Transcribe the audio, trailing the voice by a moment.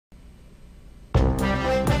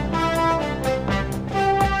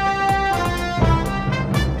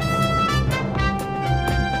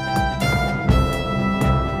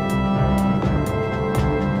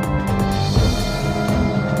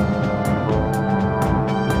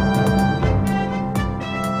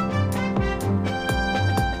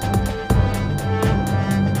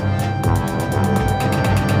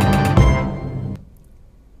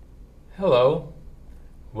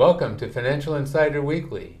Financial Insider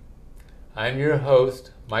Weekly. I'm your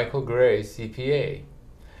host, Michael Gray, CPA.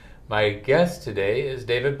 My guest today is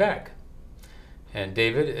David Beck. And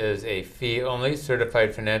David is a fee-only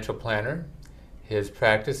certified financial planner. His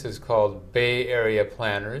practice is called Bay Area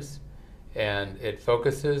Planners, and it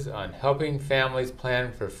focuses on helping families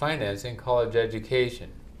plan for financing college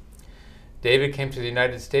education. David came to the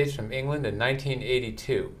United States from England in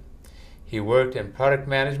 1982. He worked in product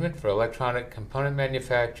management for electronic component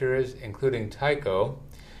manufacturers, including Tyco,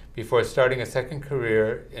 before starting a second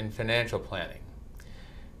career in financial planning.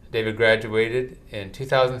 David graduated in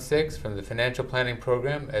 2006 from the financial planning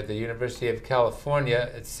program at the University of California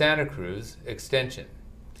at Santa Cruz Extension.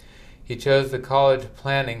 He chose the college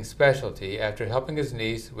planning specialty after helping his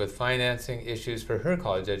niece with financing issues for her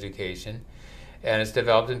college education, and it's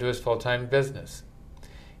developed into his full-time business.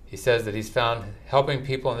 He says that he's found helping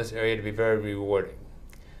people in this area to be very rewarding.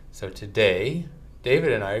 So today,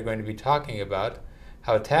 David and I are going to be talking about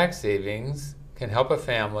how tax savings can help a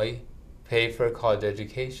family pay for a college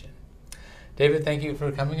education. David, thank you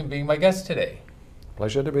for coming and being my guest today.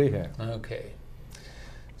 Pleasure to be here. Okay.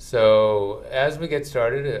 So as we get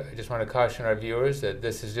started, I just want to caution our viewers that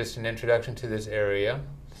this is just an introduction to this area,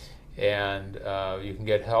 and you can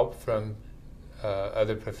get help from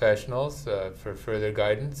other professionals for further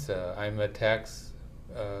guidance. I'm a tax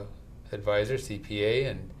advisor, CPA,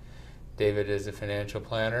 and David is a financial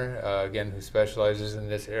planner, again, who specializes in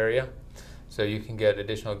this area. So you can get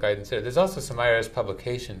additional guidance there. There's also some IRS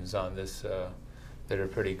publications on this that are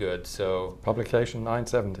pretty good. So Publication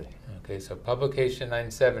 970. Okay, so Publication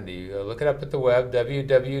 970. Look it up at the web,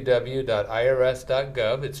 www.irs.gov.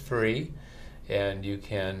 It's free, and you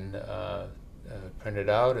can print it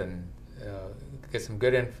out and get some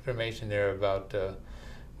good information there about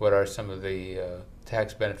what are some of the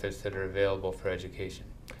tax benefits that are available for education.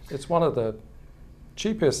 It's one of the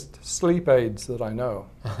cheapest sleep aids that I know.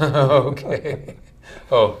 Okay.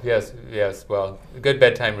 Oh, yes, well, good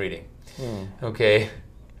bedtime reading. Okay.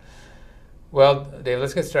 Well, Dave,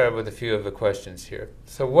 let's get started with a few of the questions here.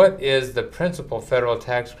 So what is the principal federal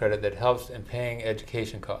tax credit that helps in paying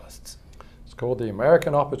education costs? It's called the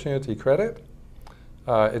American Opportunity Credit.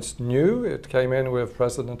 It's new. It came in with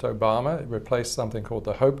President Obama. It replaced something called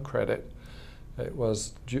the Hope Credit. It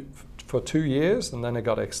was due for 2 years, and then it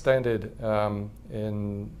got extended so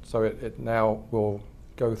it now will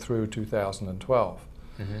go through 2012.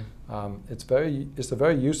 Mm-hmm. It's a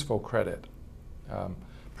very useful credit.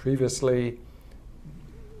 Previously,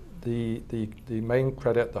 the main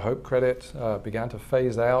credit, the Hope Credit, began to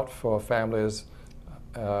phase out for families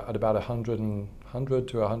at about $100,000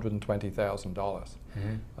 to $120,000.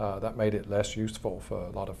 Mm-hmm. That made it less useful for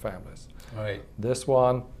a lot of families. Right. This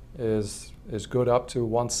one is good up to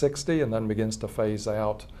 $160,000 and then begins to phase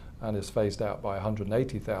out, and is phased out by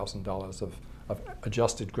 $180,000 of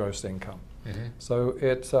adjusted gross income. Mm-hmm. So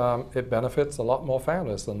it benefits a lot more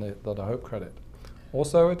families than the Hope Credit.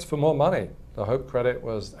 Also, it's for more money. The Hope Credit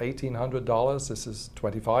was $1,800. This is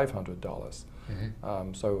 $2,500.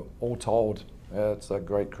 Mm-hmm. So all told, it's a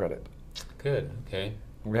great credit. Good. Okay.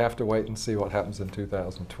 We have to wait and see what happens in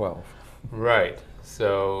 2012. Right.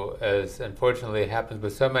 So, as unfortunately happens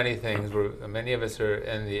with so many things, many of us are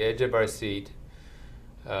in the edge of our seat.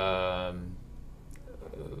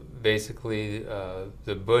 Basically,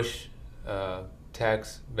 the Bush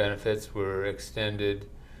tax benefits were extended.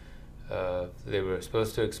 They were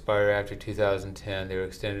supposed to expire after 2010. They were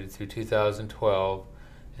extended through 2012.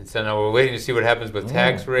 And so now we're waiting to see what happens with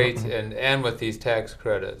tax rates and with these tax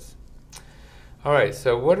credits. All right,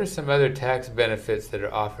 so what are some other tax benefits that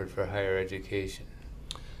are offered for higher education?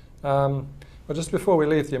 Well, just before we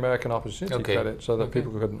leave the American Opportunity Credit, so that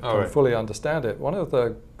people can fully understand it, one of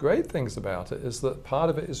the great things about it is that part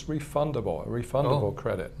of it is refundable, a refundable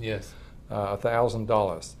credit. Yes.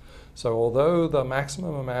 $1,000. So although the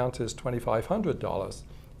maximum amount is $2,500,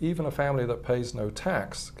 even a family that pays no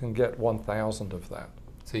tax can get $1,000 of that.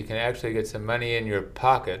 So you can actually get some money in your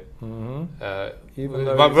pocket, even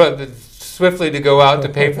though swiftly to go out to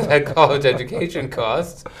pay for that college education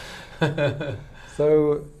costs.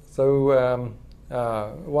 So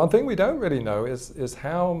one thing we don't really know is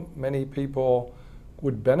how many people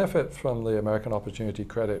would benefit from the American Opportunity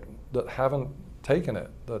Credit that haven't taken it,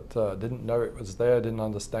 that didn't know it was there, didn't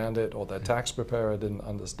understand it, or their tax preparer didn't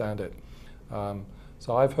understand it.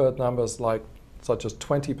 So I've heard numbers such as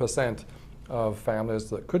 20% of families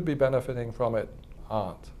that could be benefiting from it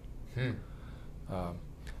aren't.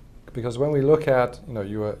 Because when we look at,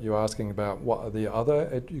 you were asking about what are the other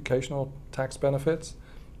educational tax benefits.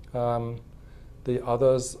 The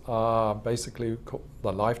others are basically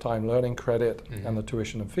the lifetime learning credit and the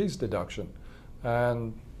tuition and fees deduction.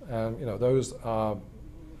 And and those are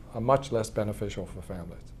much less beneficial for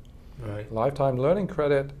families. Right. Lifetime learning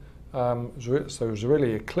credit is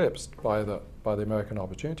really eclipsed by the American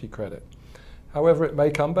Opportunity Credit. However, it may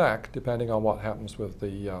come back depending on what happens with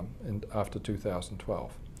the after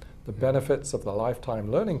 2012. The benefits of the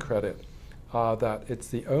lifetime learning credit are that it's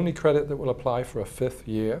the only credit that will apply for a 5th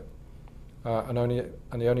year, and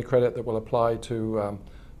the only credit that will apply to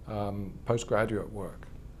postgraduate work.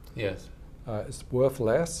 Yes. It's worth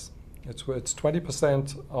less. It's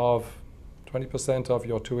 20% of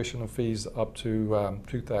your tuition and fees up to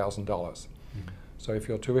 $2,000. Mm-hmm. So if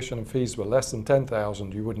your tuition and fees were less than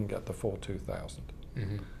 $10,000, you wouldn't get the full $2,000.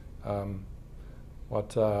 Mm-hmm.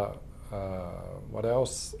 What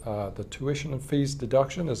else? The tuition and fees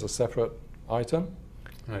deduction is a separate item.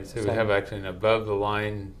 All right, so we have actually an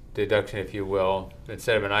above-the-line deduction, if you will.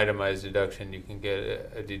 Instead of an itemized deduction, you can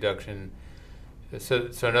get a deduction. So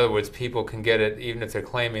in other words, people can get it even if they're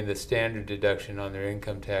claiming the standard deduction on their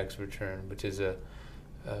income tax return, which is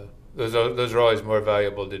those are always more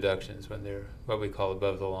valuable deductions when they're what we call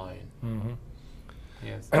above the line. Mm-hmm.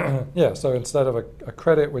 Yes. Yeah. So instead of a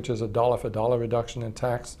credit, which is a dollar for dollar reduction in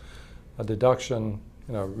tax, a deduction,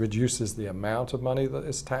 reduces the amount of money that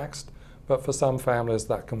is taxed. But for some families,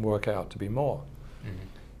 that can work out to be more.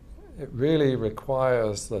 Mm-hmm. It really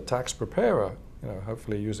requires the tax preparer,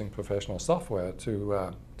 hopefully using professional software,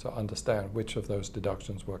 to understand which of those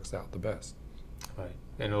deductions works out the best. Right,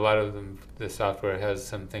 and a lot of them, the software has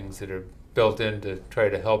some things that are built in to try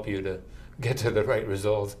to help you to get to the right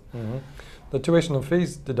result. Mm-hmm. The tuition and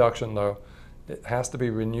fees deduction, though, it has to be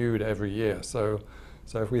renewed every year. So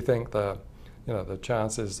if we think the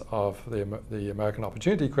chances of the American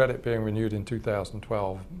Opportunity Credit being renewed in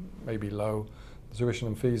 2012 may be low, the tuition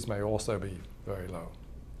and fees may also be very low.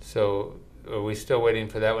 So are we still waiting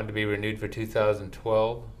for that one to be renewed for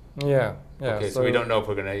 2012? Yeah. Okay, so we don't know if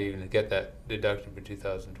we're going to even get that deduction for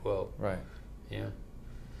 2012. Right. Yeah.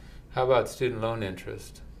 How about student loan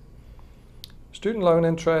interest? Student loan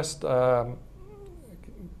interest can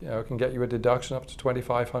get you a deduction up to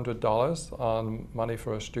 $2,500 on money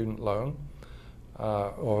for a student loan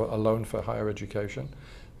or a loan for higher education.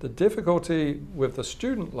 The difficulty with the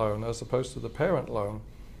student loan as opposed to the parent loan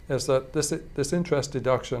is that this interest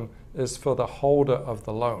deduction is for the holder of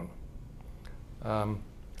the loan.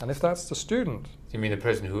 And if that's the student... You mean the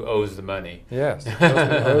person who owes the money? Yes, the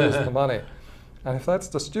person who owes the money. And if that's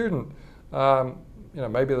the student,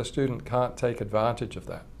 maybe the student can't take advantage of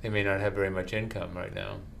that. They may not have very much income right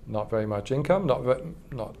now. Not very much income,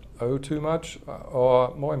 not owe too much,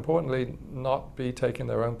 or more importantly, not be taking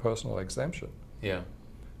their own personal exemption. Yeah.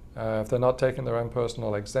 If they're not taking their own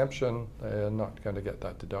personal exemption, they're not going to get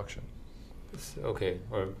that deduction. Okay.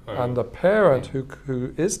 And the parent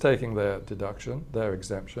who is taking their deduction, their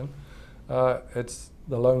exemption, the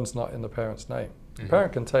loan's not in the parent's name. Mm-hmm. The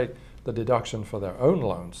parent can take the deduction for their own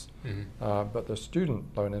loans, mm-hmm. But the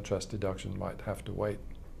student loan interest deduction might have to wait.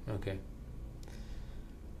 Okay.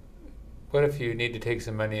 What if you need to take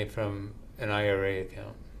some money from an IRA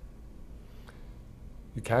account?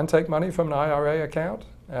 You can take money from an IRA account,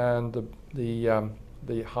 and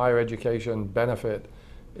the higher education benefit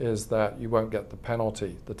is that you won't get the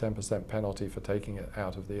penalty, the 10% penalty for taking it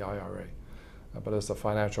out of the IRA. But as a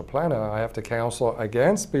financial planner, I have to counsel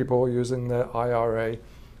against people using their IRA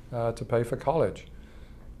to pay for college.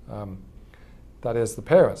 That is the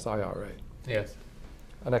parent's IRA. Yes.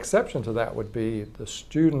 An exception to that would be the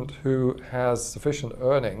student who has sufficient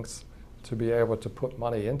earnings to be able to put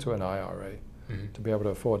money into an IRA, mm-hmm. to be able to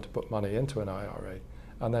afford to put money into an IRA,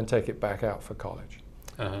 and then take it back out for college.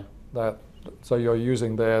 Uh-huh. So you're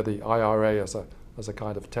using there the IRA as a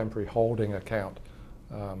kind of temporary holding account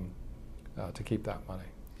to keep that money.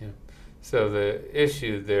 Yeah. So the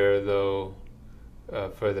issue there, though,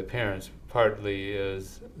 for the parents partly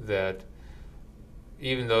is that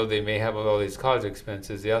even though they may have all these college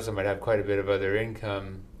expenses, they also might have quite a bit of other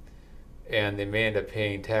income, and they may end up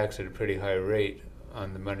paying tax at a pretty high rate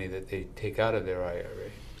on the money that they take out of their IRA.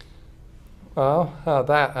 Well,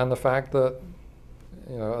 that and the fact that,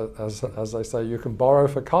 as I say, you can borrow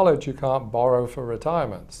for college, you can't borrow for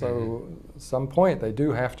retirement. So mm-hmm. at some point they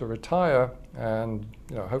do have to retire, and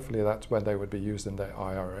hopefully that's when they would be using their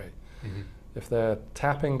IRA. Mm-hmm. If they're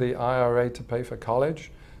tapping the IRA to pay for college,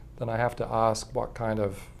 then I have to ask what kind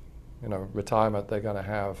of retirement they're going to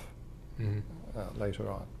have mm-hmm.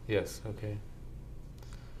 Later on. Yes, okay.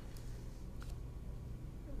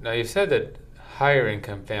 Now you said that higher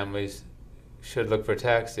income families should look for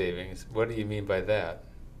tax savings. What do you mean by that?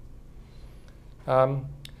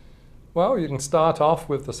 Well, you can start off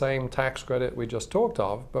with the same tax credit we just talked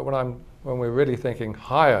of, but when we're really thinking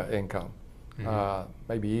higher income,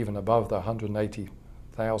 maybe even above the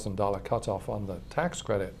 $180,000 cutoff on the tax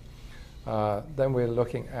credit, then we're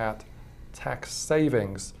looking at tax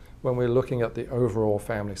savings when we're looking at the overall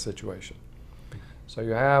family situation. So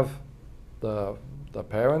you have the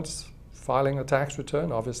parents filing a tax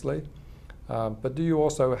return, obviously, but do you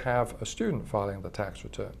also have a student filing the tax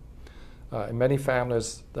return? In many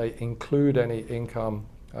families, they include any income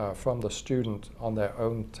from the student on their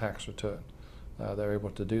own tax return. They're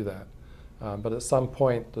able to do that. But at some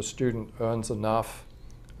point, the student earns enough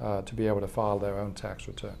to be able to file their own tax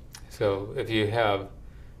return. So if you have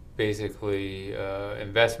basically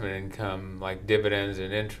investment income like dividends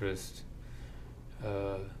and interest,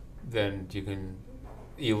 then you can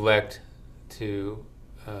elect to,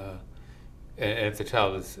 and if the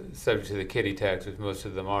child is subject to the kiddie tax, which most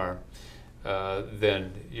of them are,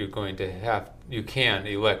 then you're going to you can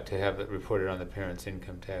elect to have it reported on the parent's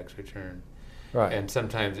income tax return. Right. And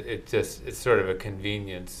sometimes it's sort of a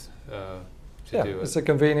convenience to do it. It's a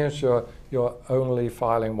convenience. You're only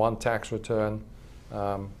filing one tax return.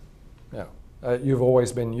 You've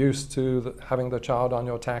always been used to having the child on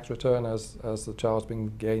your tax return as the child's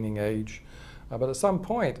been gaining age. But at some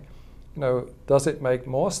point, does it make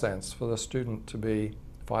more sense for the student to be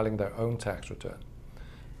filing their own tax return?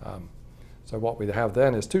 So what we have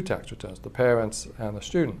then is two tax returns, the parents and the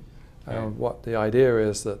student. And what the idea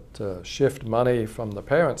is that shift money from the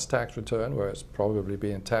parent's tax return, where it's probably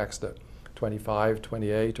being taxed at 25,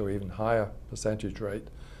 28, or even higher percentage rate,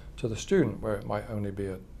 to the student, where it might only be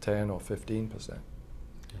at 10 or 15%.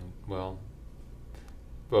 Well,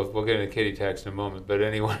 we'll get into kiddie tax in a moment, but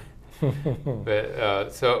anyway.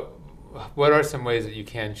 So what are some ways that you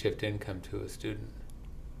can shift income to a student?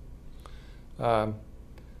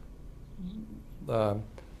 The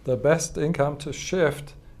best income to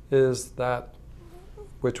shift is that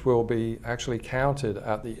which will be actually counted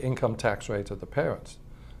at the income tax rate of the parents.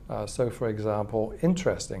 So for example,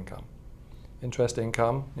 interest income. Interest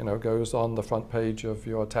income, goes on the front page of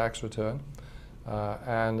your tax return,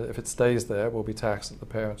 and if it stays there, will be taxed at the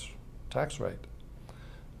parent's tax rate.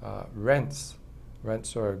 Rents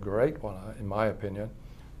are a great one, in my opinion.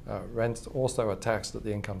 Rents also are taxed at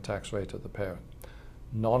the income tax rate of the parent.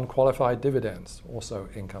 Non-qualified dividends, also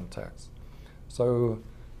income tax. So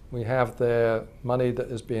we have their money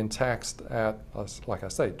that is being taxed at, like I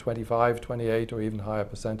say, 25, 28, or even higher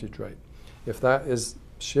percentage rate. If that is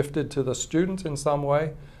shifted to the student in some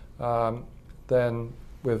way, then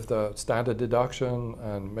with the standard deduction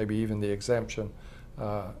and maybe even the exemption,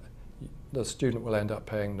 the student will end up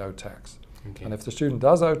paying no tax. Okay. And if the student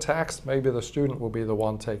does owe tax, maybe the student will be the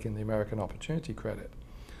one taking the American Opportunity Credit.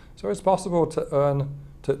 So it's possible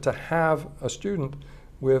to have a student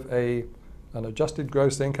with an adjusted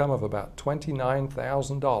gross income of about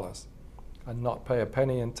 $29,000 and not pay a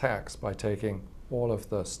penny in tax by taking all of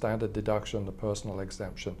the standard deduction, the personal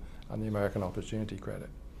exemption, and the American Opportunity Credit.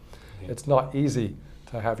 Yeah. It's not easy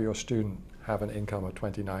to have your student have an income of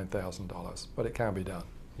 $29,000, but it can be done.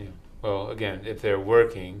 Yeah. Well, again, if they're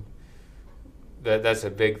working, that's a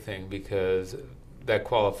big thing, because that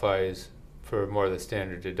qualifies for more of the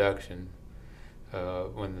standard deduction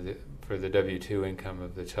for the W-2 income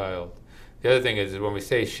of the child. The other thing is when we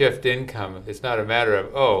say shift income, it's not a matter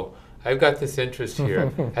of, oh, I've got this interest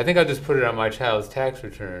here. I think I'll just put it on my child's tax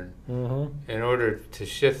return. Mm-hmm. In order to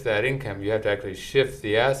shift that income, you have to actually shift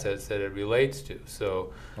the assets that it relates to.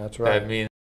 So that's right. That means